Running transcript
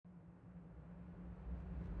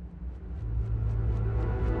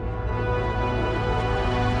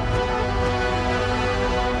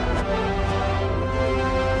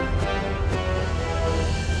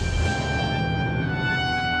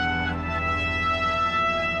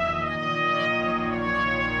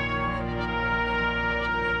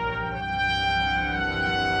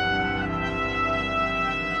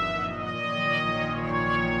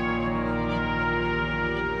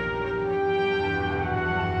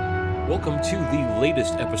Welcome to the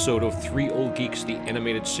latest episode of Three Old Geeks, the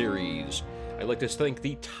animated series. I'd like to thank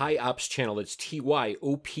the TyOps channel, that's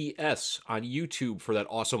TYOPS, on YouTube for that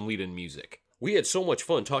awesome lead-in music. We had so much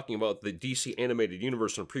fun talking about the DC animated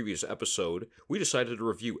universe in a previous episode, we decided to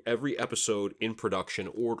review every episode in production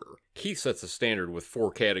order. Keith sets the standard with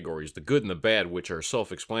 4 categories, the good and the bad, which are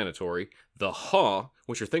self-explanatory, the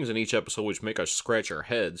which are things in each episode which make us scratch our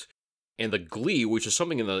heads, and the glee, which is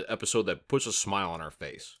something in the episode that puts a smile on our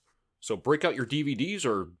face. So break out your DVDs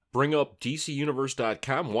or bring up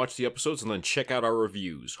DCUniverse.com, watch the episodes, and then check out our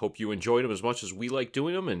reviews. Hope you enjoyed them as much as we like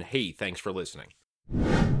doing them, and hey, thanks for listening.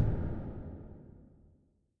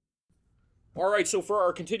 Alright, so for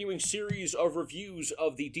our continuing series of reviews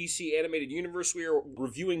of the DC Animated Universe, we are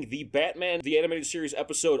reviewing the Batman, the Animated Series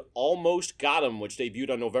episode Almost Got Him, which debuted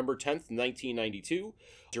on November 10th, 1992,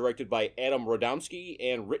 directed by Adam Radomski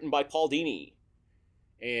and written by Paul Dini.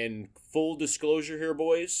 And full disclosure here,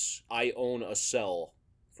 boys, I own a cell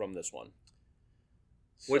from this one.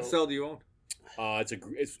 What cell do you own?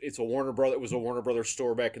 It's a Warner Brother. It was a Warner Brothers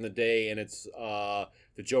store back in the day, and it's the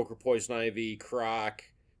Joker, Poison Ivy, Croc,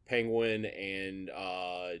 Penguin, and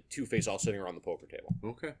Two-Face all sitting around the poker table.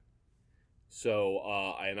 Okay. So,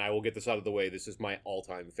 and I will get this out of the way. This is my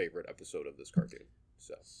all-time favorite episode of this cartoon.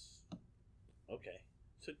 So, okay.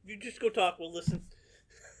 So you just go talk. We'll listen.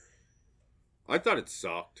 I thought it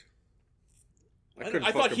sucked.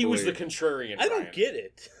 I thought he was the contrarian. I don't get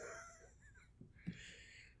it.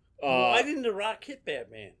 Why didn't The Rock hit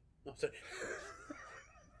Batman? No, sorry.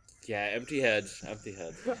 Yeah, empty heads.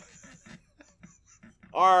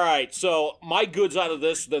 All right, so my goods out of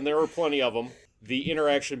this, then there were plenty of them. The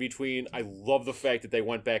interaction between, I love the fact that they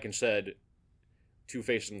went back and said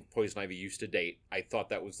Two-Face and Poison Ivy used to date. I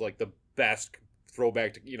thought that was like the best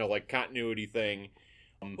throwback to, like continuity thing.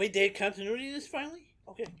 Wait, they had continuity in this finally?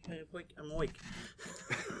 Okay, I'm awake.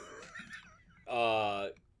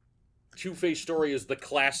 Two-Face story is the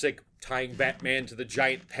classic tying Batman to the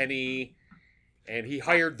giant penny, and he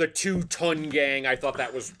hired the 2-ton gang. I thought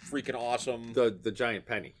that was freaking awesome. The giant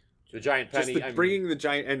penny. The giant penny. Just bringing the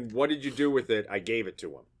giant, and what did you do with it? I gave it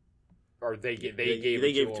to him. Or they gave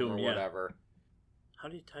it to him, or yeah. Whatever. How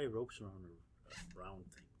do you tie ropes around a round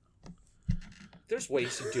thing? There's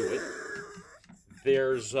ways to do it.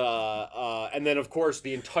 There's and then of course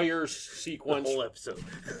the entire sequence, the whole episode,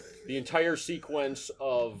 the entire sequence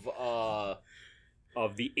of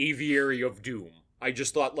the Aviary of Doom. I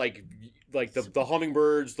just thought like the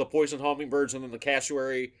hummingbirds, the poison hummingbirds, and then the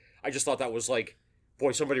cassowary. I just thought that was like,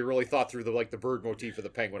 boy, somebody really thought through the bird motif of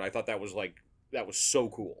the penguin. I thought that was so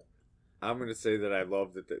cool. I'm gonna say that I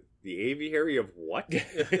love that the aviary of what?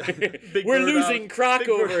 We're losing Croc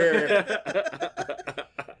over here.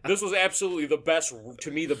 This was absolutely the best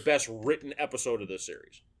written episode of this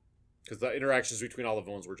series. Because the interactions between all the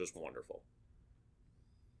villains were just wonderful.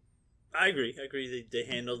 I agree. They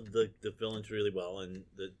handled the villains really well, and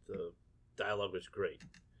the dialogue was great.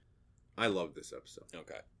 I love this episode.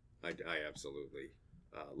 Okay. I absolutely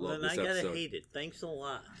love well, this then I episode. gotta hate it. Thanks a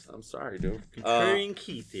lot. I'm sorry, dude. Contrarian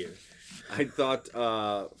Keith here. I thought,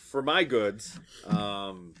 for my goods,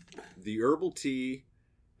 the herbal tea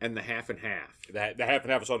and the half and half. The half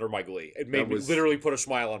and half is under my glee. It made me literally put a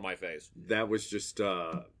smile on my face. That was just,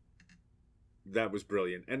 that was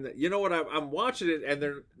brilliant. And you know what? I'm watching it,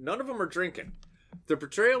 and none of them are drinking. The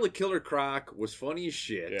portrayal of Killer Croc was funny as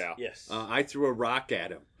shit. Yeah. Yes. I threw a rock at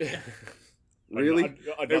him. Really?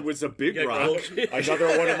 It was a big rock.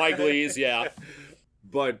 Another one of my glees, yeah.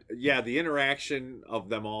 But, yeah, the interaction of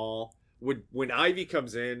them all. When Ivy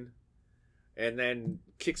comes in and then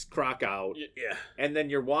kicks Croc out. Yeah. And then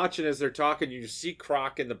you're watching as they're talking, you see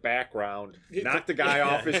Croc in the background, knock the guy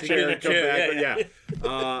off his chair and come back.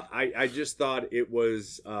 Yeah. I just thought it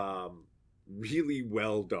was really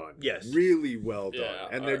well done. Yes. Really well done. Yeah.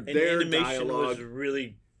 And And the their animation dialogue was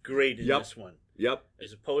really great in this one. Yep.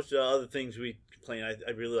 As opposed to other things we complain,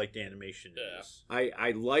 I really liked the animation. In this.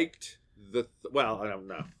 I liked well, I don't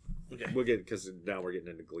know. Okay. We'll get, because now we're getting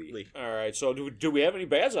into Glee. All right, so do we have any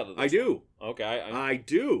bads out of this? I do. Okay. I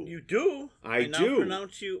do. You do? I now do.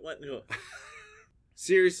 pronounce you what? No.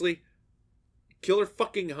 Seriously, killer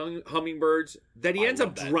fucking hummingbirds that he I ends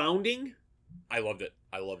love up that. drowning. I loved it.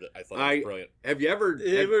 I thought it was brilliant. Have you ever?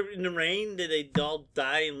 They were in the rain. Did they all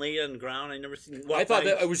die and lay on the ground? I never seen. I thought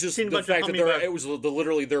that it was just seen a the bunch fact of that it was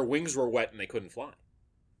literally their wings were wet and they couldn't fly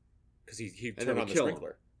because he And turned they on the kill 'em.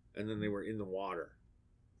 sprinkler. And then they were in the water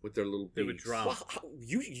with their little They would beaks. drown. Well,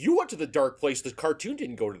 you went to the dark place. The cartoon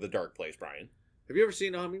didn't go to the dark place, Brian. Have you ever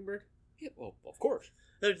seen a hummingbird? Yeah, well, of course.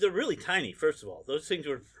 They're really tiny. First of all, those things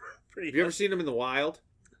were pretty. Have you ever seen them in the wild?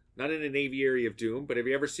 Not in an aviary of doom, but have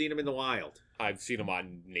you ever seen them in the wild? I've seen them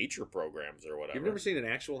on nature programs or whatever. You've never seen an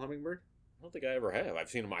actual hummingbird? I don't think I ever have. I've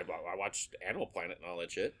seen them. I watched Animal Planet and all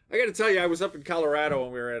that shit. I got to tell you, I was up in Colorado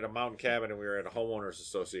and we were at a mountain cabin and we were at a homeowners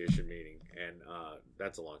association meeting, and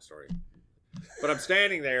that's a long story. But I'm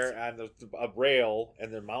standing there on a rail,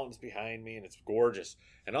 and the mountains behind me, and it's gorgeous.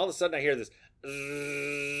 And all of a sudden, I hear this,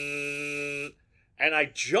 and I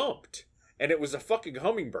jumped, and it was a fucking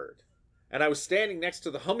hummingbird. And I was standing next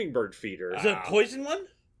to the hummingbird feeder. Is it a poison one?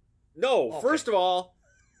 No, Okay. First of all,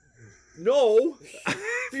 no.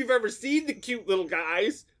 If you've ever seen the cute little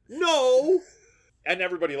guys, no. And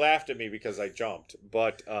everybody laughed at me because I jumped,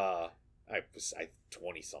 but I was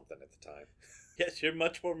 20 something at the time. Yes, you're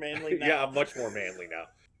much more manly now. Yeah, I'm much more manly now.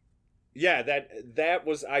 Yeah, that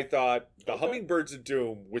was, I thought, the Okay. hummingbirds of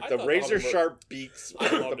doom with I the thought the razor hummingbird- sharp beaks I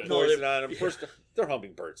with loved the it. poison on them. First, they're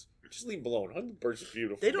hummingbirds. Just leave them alone. Hummingbirds are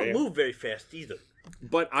beautiful. They don't man. move very fast either.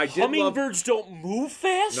 But I did love... Hummingbirds don't move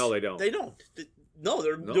fast? No, they don't. They don't. No,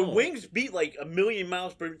 their No. wings beat like 1,000,000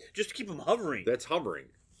 miles per just to keep them hovering. That's hovering.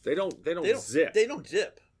 They don't zip. They don't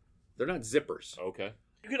zip. They're not zippers. Okay.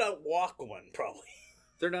 You could outwalk one probably.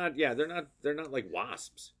 They're not like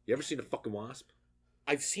wasps. You ever seen a fucking wasp?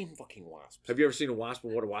 I've seen fucking wasps. Have you ever seen a wasp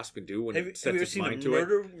and what a wasp can do when Have it you sets ever its seen a mind to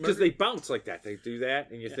murder- it? Because they bounce like that. They do that,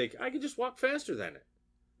 and you think, I could just walk faster than it.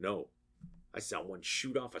 No. I saw one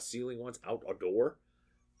shoot off a ceiling once out a door.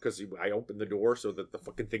 Because I opened the door so that the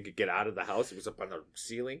fucking thing could get out of the house. It was up on the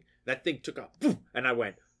ceiling. That thing took off. And I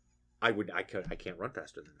went, I can't run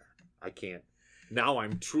faster than that. I can't. Now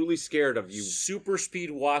I'm truly scared of you. Super speed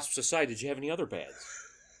wasps aside, did you have any other bads?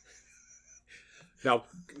 Now,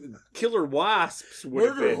 killer wasps would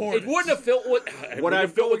have Murder been. hornets. It wouldn't have filled with. What I'm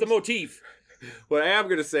filled with the going- motif. What I am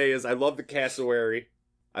going to say is I love the cassowary.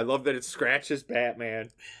 I love that it scratches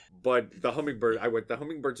Batman. But the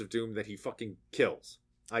hummingbirds of doom that he fucking kills.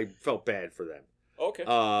 I felt bad for them. Okay.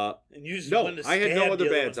 And use No, one to I had no stab other the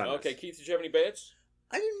bads one. on Okay, this. Keith, did you have any bads?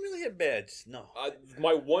 I didn't really have bads. No.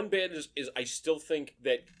 My one bad is I still think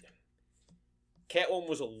that Catwoman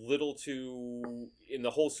was a little too in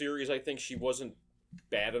the whole series. I think she wasn't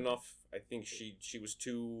bad enough. I think she was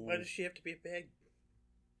too Why does she have to be a bad?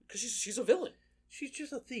 because she's a villain. She's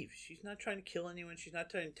just a thief. She's not trying to kill anyone. She's not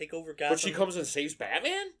trying to take over Gotham. But she comes and saves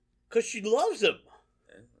Batman. because she loves him.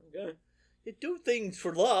 Okay. You do things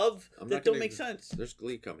for love I'm that not don't gonna- make sense. There's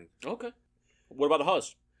Glee coming. Okay. What about the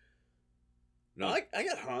Huzz? No. I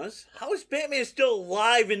got Hans. How is Batman still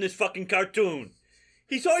alive in this fucking cartoon?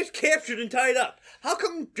 He's always captured and tied up. How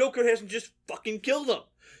come Joker hasn't just fucking killed him?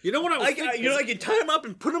 You know what I was thinking? I can tie him up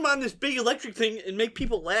and put him on this big electric thing and make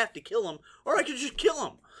people laugh to kill him, or I could just kill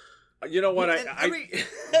him. You know what? And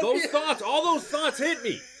All those thoughts hit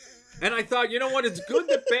me. And I thought, you know what? It's good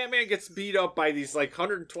that Batman gets beat up by these like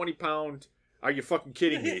 120-pound. Are you fucking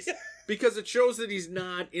kidding me? Because it shows that he's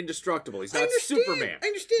not indestructible. He's I not understand. Superman. I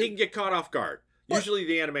understand. He can get caught off guard. But Usually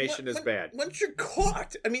the animation is bad. Once you're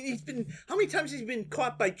caught, I mean, how many times has he been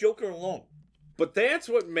caught by Joker alone? But that's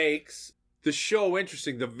what makes the show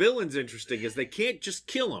interesting. The villains interesting is they can't just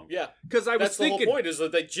kill him. Yeah. Because I was That's the thinking, whole point is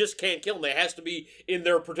that they just can't kill him. They has to be in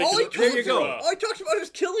their All particular. he talks go. about, all he talks about is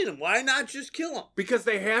killing him. Why not just kill him? because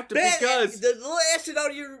they have to. The little acid out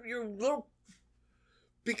of your little,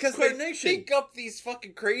 Because they coordination. think up these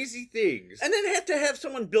fucking crazy things. and then have to have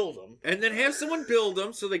someone build them. And then have someone build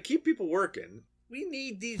them so they keep people working. We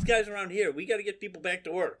need these guys around here. We got to get people back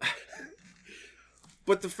to work.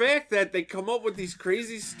 But the fact that they come up with these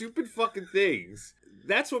crazy, stupid fucking things,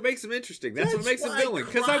 that's what makes them interesting. That's what makes them why villain.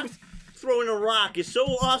 Because I was... throwing a rock is so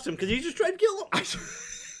awesome because he just tried to kill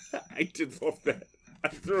him. I did love that. I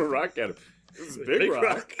threw a rock at him. This is a big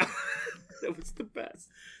rock. That was the best.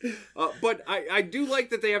 But I do like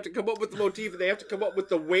that they have to come up with the motif and they have to come up with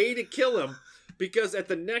the way to kill him. Because at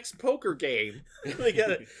the next poker game, They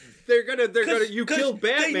gotta. they're gonna you kill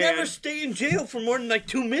Batman. They never stay in jail for more than like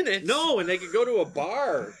 2 minutes. No, and they can go to a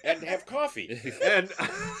bar and have coffee. And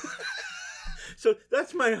So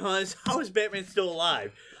that's my hunch. How is Batman still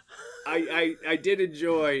alive? I did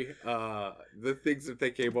enjoy the things that they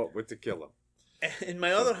came up with to kill him. And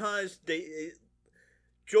my other hunch,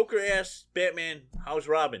 Joker asked Batman, "How's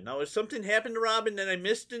Robin?" Now, has something happened to Robin that I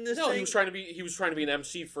missed in this? No, thing? he was trying to be an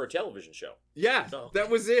MC for a television show. Yeah, Oh. that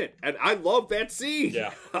was it. And I love that scene.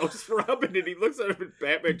 Yeah. How's Robin? And he looks at him and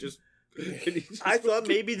Batman just... and he just I thought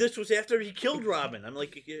maybe this was after he killed Robin. I'm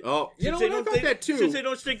like, Oh, you know since they what? I don't thought think- that too. Since they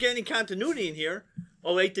don't stick any continuity in here.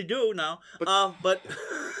 Oh wait, they do now. But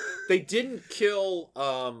They didn't kill...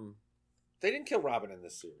 They didn't kill Robin in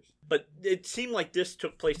this series. but it seemed like this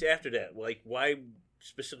took place after that. Like, why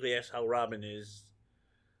specifically ask how Robin is?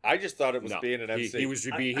 I just thought it was No, being an MC. he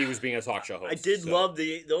was being a talk show host. I did so. love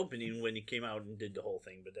the opening when he came out and did the whole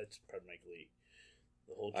thing, but that's part of my glee.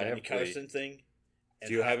 The whole I have Johnny Carson thing.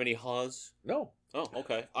 Do you have any haws? No. Oh,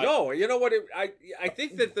 okay. No, you know what? I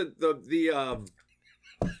think that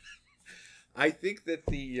I think that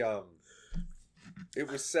it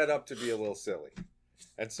was set up to be a little silly,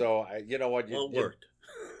 and so you know what? Well, it worked.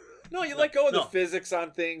 No, you let go of the No. physics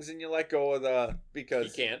on things, and you let go of the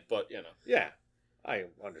because He can't, but you know. Yeah, I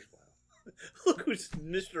understand. Look who's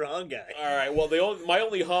Mr. Han guy. All right. Well, my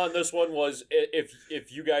only ha on this one was if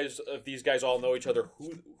these guys all know each other,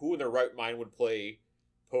 who in their right mind would play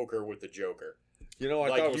poker with the Joker? You know, I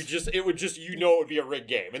Like thought it would be a rigged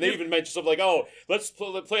game, and they even mentioned something like, "Oh, let's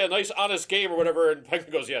play a nice, honest game or whatever." And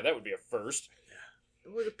Pegman goes, "Yeah, that would be a first."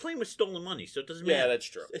 Well, they're playing with stolen money, so it doesn't Yeah, matter. that's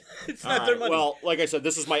true. It's All not their right, money. Well, like I said,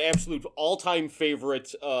 this is my absolute all-time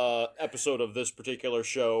favorite episode of this particular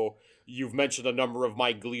show. You've mentioned a number of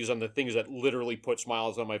my glees on the things that literally put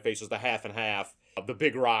smiles on my face, is the half and half, the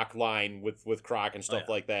Big Rock line with Croc and stuff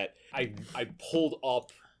like that. I pulled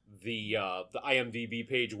up the IMDb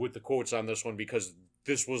page with the quotes on this one because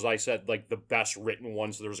this was, I said, like the best written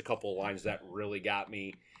one. So there was a couple of lines that really got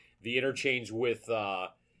me. The interchange with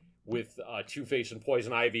Two-Face and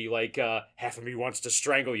Poison Ivy, like half of me wants to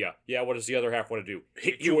strangle you. Yeah, what does the other half want to do?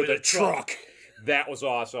 Hit you with a truck. That was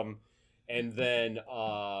awesome. And then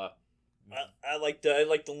I like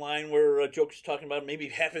the line where Joker's talking about maybe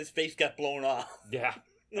half his face got blown off. yeah.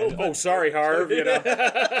 No, And, oh, sorry, Harv. You know.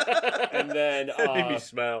 And then Made me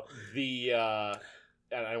smile.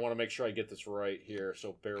 and I want to make sure I get this right here,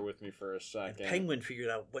 so bear with me for a second. Penguin figured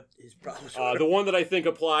out what his problems were. The one that I think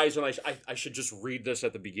applies, and I should just read this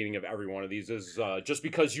at the beginning of every one of these, is just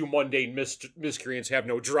because you mundane miscreants have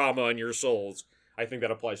no drama in your souls. I think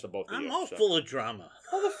that applies to both of you. I'm all so. full of drama.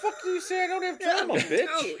 how the fuck do you say I don't have drama,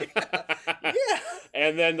 bitch? Yeah.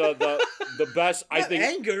 And then the best, I Not think,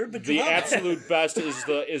 anger, but the drama. absolute best is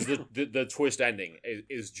the twist ending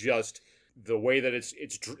is just the way that it's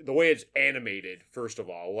the way it's animated. First of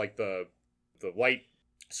all, like the light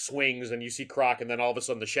swings and you see Croc, and then all of a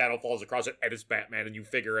sudden the shadow falls across it, and it's Batman, and you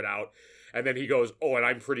figure it out. And then he goes, "Oh, and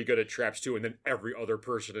I'm pretty good at traps too." And then every other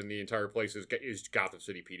person in the entire place is Gotham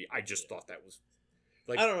City PD. I just thought that was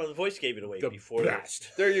like I don't know. The voice gave it away the before.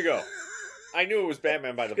 best. There you go. I knew it was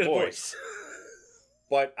Batman by the Good voice,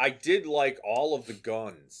 but I did like all of the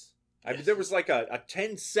guns. I mean, there was like a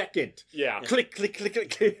 10-second Yeah, click, click, click,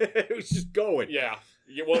 click. It was just going. yeah.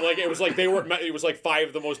 Well, like it was like they were. It was like 5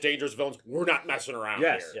 of the most dangerous villains. We're not messing around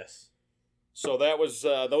Yes. here. Yes. So that was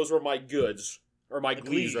those were my goods, or my The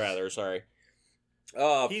glees glees. rather. Sorry.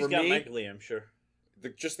 He's For got me, my glee, I'm sure.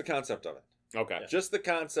 just the concept of it. Okay. Yeah. Just the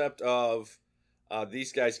concept of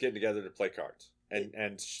these guys getting together to play cards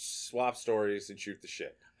and swap stories and shoot the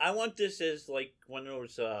shit. I want this as like one of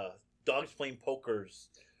those dogs playing pokers.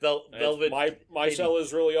 Velvet. My cell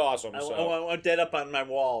is really awesome. I So. want that up on my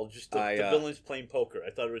wall. Just the I, villains playing poker. I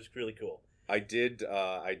thought it was really cool. I did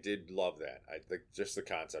love that. Just the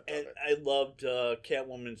concept of And it. I loved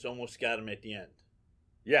Catwoman's almost got him at the end.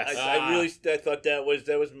 Yes. I thought that was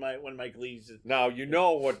one of my glees. Now you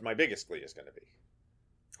know what my biggest glee is going to be.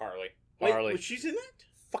 Harley. Wait, Harley. was she's in that?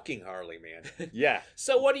 Fucking Harley, man. Yeah.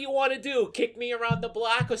 So what do you want to do? Kick me around the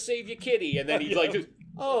block or save your kitty? And then he's like,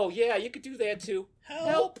 "Oh yeah, you could do that too."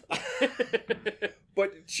 Help.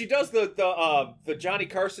 But she does the Johnny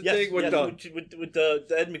Carson thing with the with the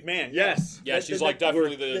Ed McMahon. yes. Yeah, she's like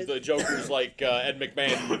definitely the Joker's like Ed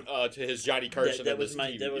McMahon to his Johnny Carson. that in was this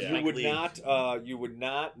my- TV. that was Yeah. my- You would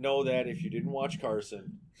not know that if you didn't watch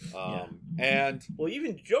Carson. And Well,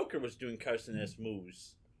 even Joker was doing Carson-esque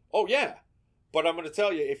moves. oh yeah, but I'm going to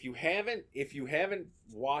tell you if you haven't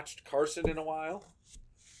watched Carson in a while,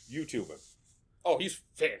 YouTube him. Oh, he's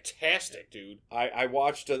fantastic, dude. I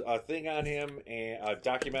watched a thing on him and a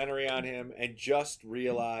documentary on him and just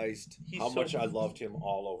realized He's how so- much I loved him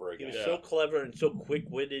all over He again. was so clever and so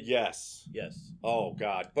quick-witted. Yes. Yes. Oh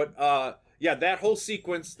God. But yeah, that whole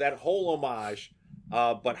sequence, that whole homage,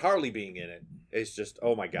 but Harley being in it is just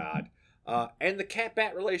oh my God. And the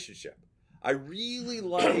cat-bat relationship. I really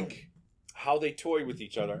like how they toy with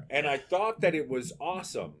each other, and I thought that it was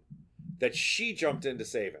awesome that she jumped in to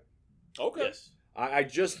save him. Okay. Yes. I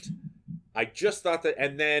just thought that,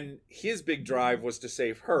 and then his big drive was to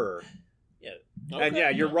save her. Yeah. And yeah,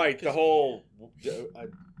 you're right. The 'Cause- whole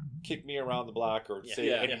kick me around the block or Yeah, say,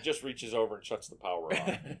 yeah. and he just reaches over and shuts the power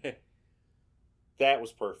off. That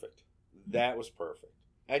was perfect. That was perfect.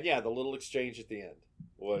 And yeah, the little exchange at the end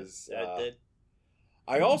was.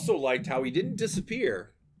 I also liked how he didn't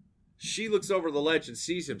disappear. She looks over the ledge and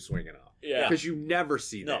sees him swinging up Yeah. because you never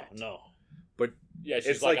see No, that. no. But Yeah, she's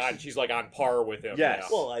It's like, like on she's like on par with him. Yes. Yeah.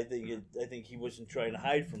 Well, I think he wasn't trying to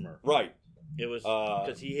hide from her. Right. It was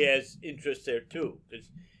because he has interest there too. Because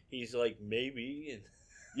he's like maybe, and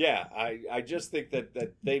Yeah, I just think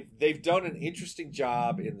that they've done an interesting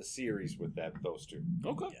job in the series with those two.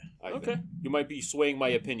 Okay. I Okay. think. You might be swaying my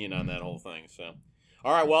opinion on that whole thing. So,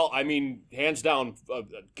 all right. Well, I mean, hands down,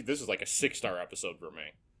 this is like a 6-star episode for me.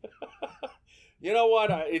 You know what?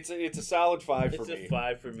 It's a solid 5 for it's me. a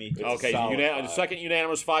 5 for me. Too. It's a Okay, solid 5. second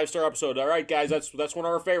unanimous 5-star episode. All right, guys, that's one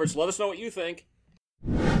of our favorites. Let us know what you think.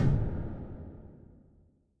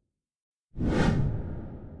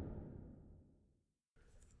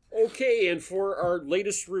 Okay, and for our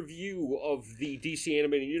latest review of the DC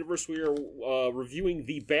Animated Universe, we are reviewing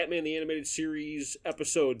the Batman the Animated Series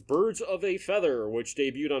episode Birds of a Feather, which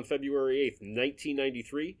debuted on February 8th,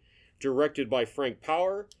 1993, directed by Frank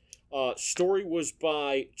Power. Story was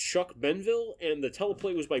by Chuck Benville, and the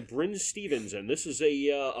teleplay was by Bryn Stevens, and this is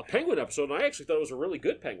a Penguin episode, and I actually thought it was a really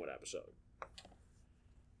good Penguin episode.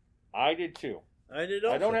 I did too. I did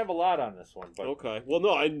also. I don't have a lot on this one, but Okay. Well,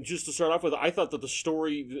 no, and just to start off with, I thought that the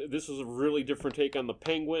story, this was a really different take on the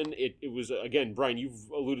Penguin. It was, again, Brian, you've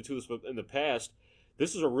alluded to this in the past,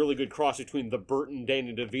 this is a really good cross between the Burton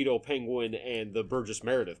Danny DeVito Penguin and the Burgess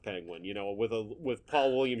Meredith Penguin, you know, with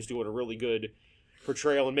Paul Williams doing a really good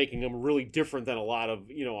portrayal and making him really different than a lot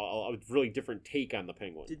of, you know, a really different take on the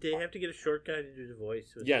Penguin. Did they have to get a short guy to do the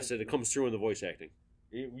voice? Yes, it comes through in the voice acting.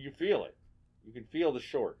 you feel it. You can feel the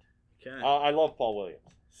short. Okay. I love Paul Williams,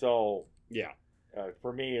 so Yeah.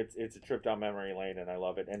 for me, it's a trip down memory lane, and I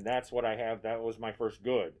love it. And that's what I have. That was my first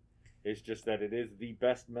good. It's just that it is the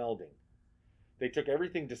best melding. They took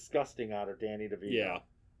everything disgusting out of Danny DeVito, Yeah.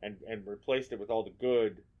 and replaced it with all the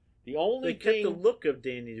good. The only They kept thing, the look of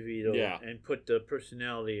Danny DeVito Yeah. and put the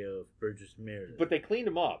personality of Burgess Meredith. but they cleaned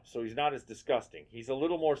him up, so he's not as disgusting. He's a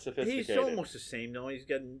little more sophisticated. He's almost the same, though. He's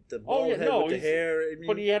got the Oh, bald yeah, head no, with the he's- hair. I mean,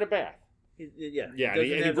 but he had a bath, yeah. Yeah, and doesn't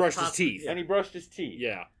he have the brushed his pop- teeth. and he brushed his teeth.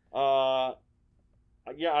 Yeah.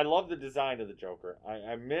 Yeah, I love the design of the Joker.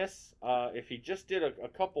 I miss if he just did a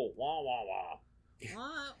couple wah wah wah.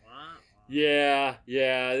 Yeah.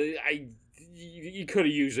 You could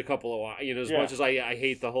have used a couple of, you know, as Yeah. much as I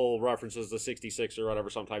hate the whole references to 66 or whatever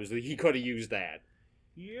sometimes, he could have used that.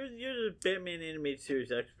 You're the Batman animated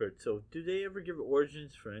series expert, so do they ever give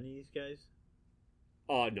origins for any of these guys?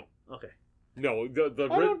 No. Okay. No, the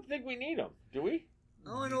I don't think we need him, do we?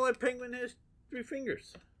 Oh, I know why Penguin has 3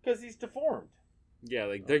 fingers. Because he's deformed. yeah,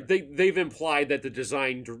 like they've implied that the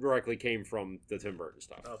design directly came from the Tim Burton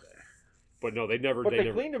stuff. Okay. But no, they never. But they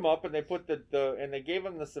never. cleaned him up and they put and they gave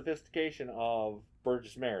him the sophistication of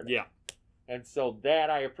Burgess Meredith. Yeah, And so that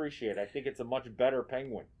I appreciate. I think it's a much better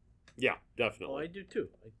Penguin. yeah, Oh, definitely. I do too.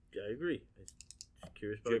 I agree. I'm just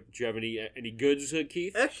curious Do about. you have any goods,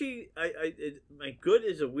 Keith? Actually, my good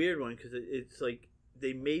is a weird one because it's like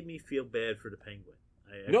they made me feel bad for the Penguin.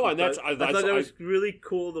 No, and that's- I thought that was really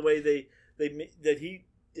cool the way they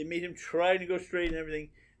made him try to go straight and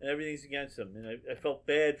everything's against him, and I felt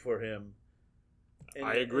bad for him. And,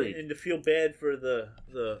 I agree. and to feel bad for the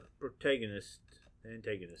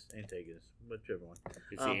antagonist, whichever one.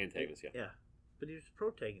 It's the antagonist, yeah. Yeah, but he was a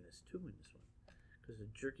protagonist too in this one because the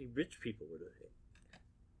jerky rich people were the hit.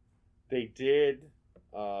 They did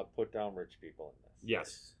put down rich people in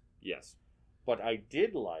this. Yes. But I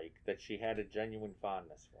did like that she had a genuine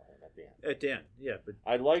fondness for him at the end. At the end, yeah, but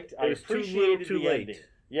I was too appreciated little, too the late. ending.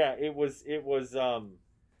 Yeah, it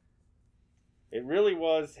really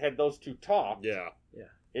was. Had those two talked, Yeah.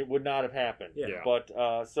 it would not have happened. Yeah. Yeah. But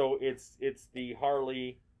so it's the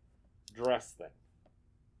Harley dress thing,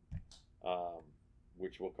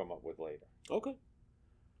 which we'll come up with later. Okay.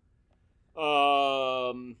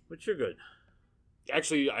 but you're good.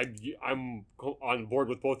 Actually, I'm on board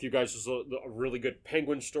with both you guys. This is a really good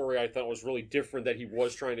Penguin story. I thought was really different. That he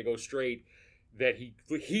was trying to go straight. That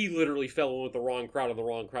he literally fell in with the wrong crowd, and the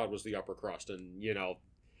wrong crowd was the upper crust, and you know,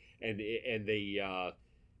 and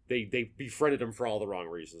they befriended him for all the wrong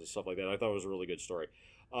reasons and stuff like that. I thought it was a really good story.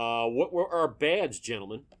 What were our bads,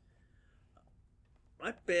 gentlemen?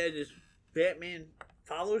 My bad is Batman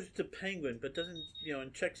follows the Penguin, but doesn't,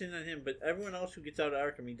 and checks in on him. But everyone else who gets out of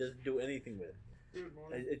Arkham, he doesn't do anything with.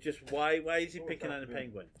 It's just why is he picking on the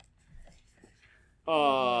Penguin?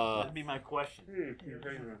 That'd be my question.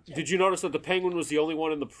 Did you notice that the Penguin was the only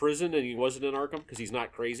one in the prison and he wasn't in Arkham because he's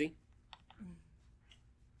not crazy?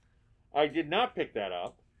 I did not pick that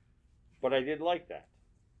up, but I did like that.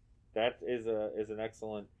 That is an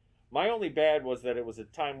excellent. My only bad was that it was a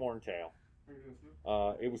time-worn tale.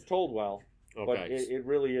 It was told well. But it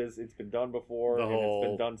really is. It's been done before, and it's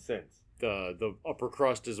been done since. The upper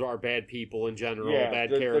crust is our bad people in general,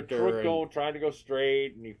 bad the character. Crook trying to go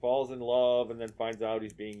straight, and he falls in love, and then finds out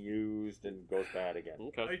he's being used, and goes bad again.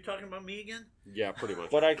 Okay. Are you talking about me again? Yeah, pretty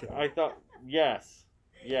much. But I thought, yes,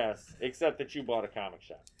 except that you bought a comic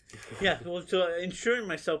shop. Yeah, well, so ensuring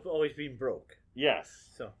myself always being broke. Yes.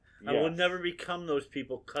 So I will never become those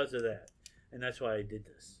people because of that, and that's why I did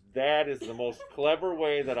this. That is the most clever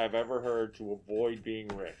way that I've ever heard to avoid being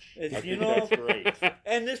rich. I think that's great.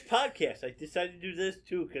 And this podcast, I decided to do this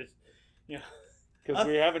too because, because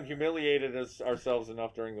we haven't humiliated ourselves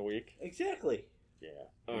enough during the week. Exactly. Yeah.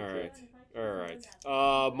 All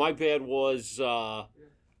right. My bad was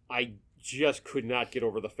I just could not get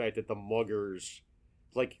over the fact that the muggers,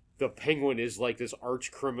 like the Penguin is like this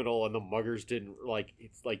arch criminal, and the muggers didn't like.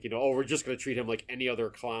 It's like we're just gonna treat him like any other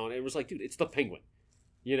clown. It was like, dude, it's the Penguin.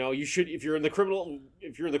 You should if you're in the criminal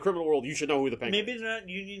world, you should know who the Penguin. Maybe they're not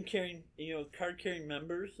union carrying, card carrying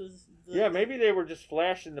members. Yeah, maybe they were just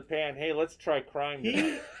flash in the pan. Hey, let's try crime.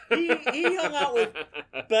 He hung out with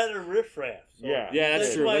better riffraff. So yeah,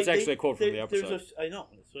 that's true. That's actually a quote from the episode. I know.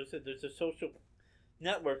 That's what I said. There's a social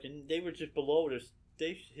network, and they were just below his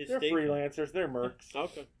They're station. freelancers. They're mercs.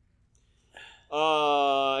 Okay.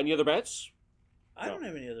 Any other bets? I don't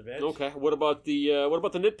have any other bets. Okay. What about the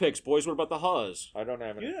nitpicks, boys? What about the Haws? I don't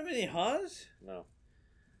have any. You don't have any Haws? No.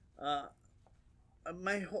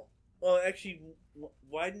 Actually,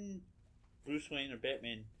 why didn't Bruce Wayne or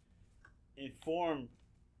Batman inform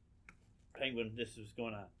Penguin this was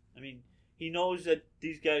going on? I mean, he knows that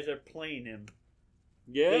these guys are playing him.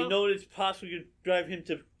 Yeah. They know it's possible to drive him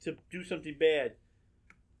to do something bad.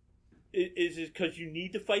 Is it because you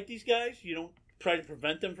need to fight these guys? You don't try to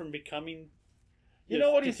prevent them from becoming... You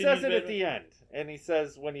know what, he says it at the end. And he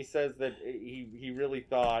says, when he says that he really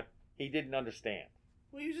thought he didn't understand.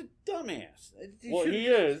 Well, he's a dumbass. He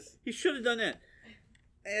is. He should have done that.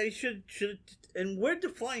 And he should. And where'd the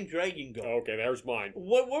flying dragon go? Okay, there's mine.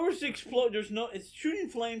 What was the explode? It's shooting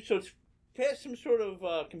flames, so it's past some sort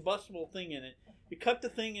of combustible thing in it. You cut the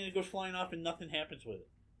thing and it goes flying off, and nothing happens with it.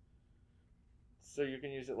 So you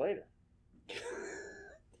can use it later.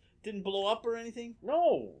 Didn't blow up or anything?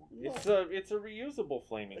 No. It's a reusable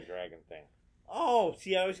flaming dragon thing. Oh,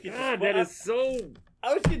 see, I always get that is so... I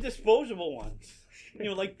always get disposable ones.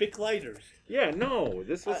 Like Bic lighters. Yeah, no.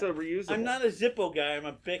 This was a reusable. I'm not a Zippo guy. I'm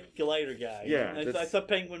a Bic lighter guy. Yeah. I thought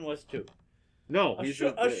Penguin was too. No.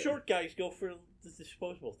 Us short guys go for the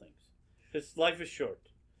disposable things. Because life is short.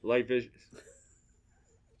 Life is...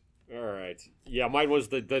 All right. Yeah, mine was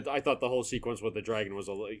I thought the whole sequence with the dragon was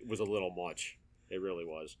a little much. It really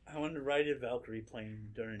was. I wanted to ride a Valkyrie plane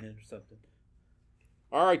during it or something.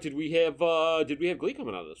 All right, did we have Glee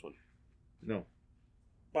coming out of this one? No.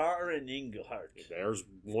 Bar and Englehart. There's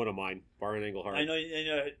one of mine. Bar and Englehart. I know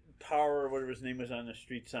Power or whatever his name was on the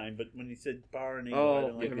street sign, but when he said Bar and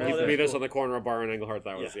Englehart, he meet us on the corner of Bar and Englehart.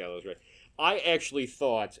 That was right. I actually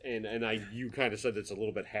thought, and you kind of said it's a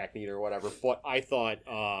little bit hackneyed or whatever, but I thought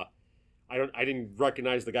I didn't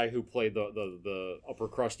recognize the guy who played the upper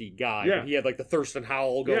crusty guy. Yeah. But he had like the Thurston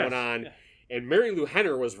Howell going on, and Mary Lou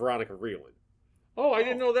Henner was Veronica Vreeland. Oh, I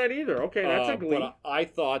didn't know that either. Okay, that's a Glee. But I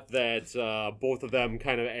thought that both of them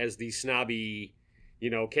kind of as the snobby,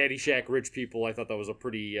 Caddyshack rich people. I thought that was a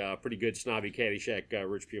pretty good snobby Caddyshack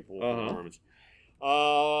rich people performance.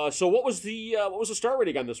 So what was the star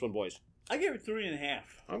rating on this one, boys? I gave it 3.5.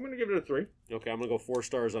 I'm going to give it a 3. Okay, I'm going to go 4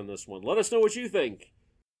 stars on this one. Let us know what you think.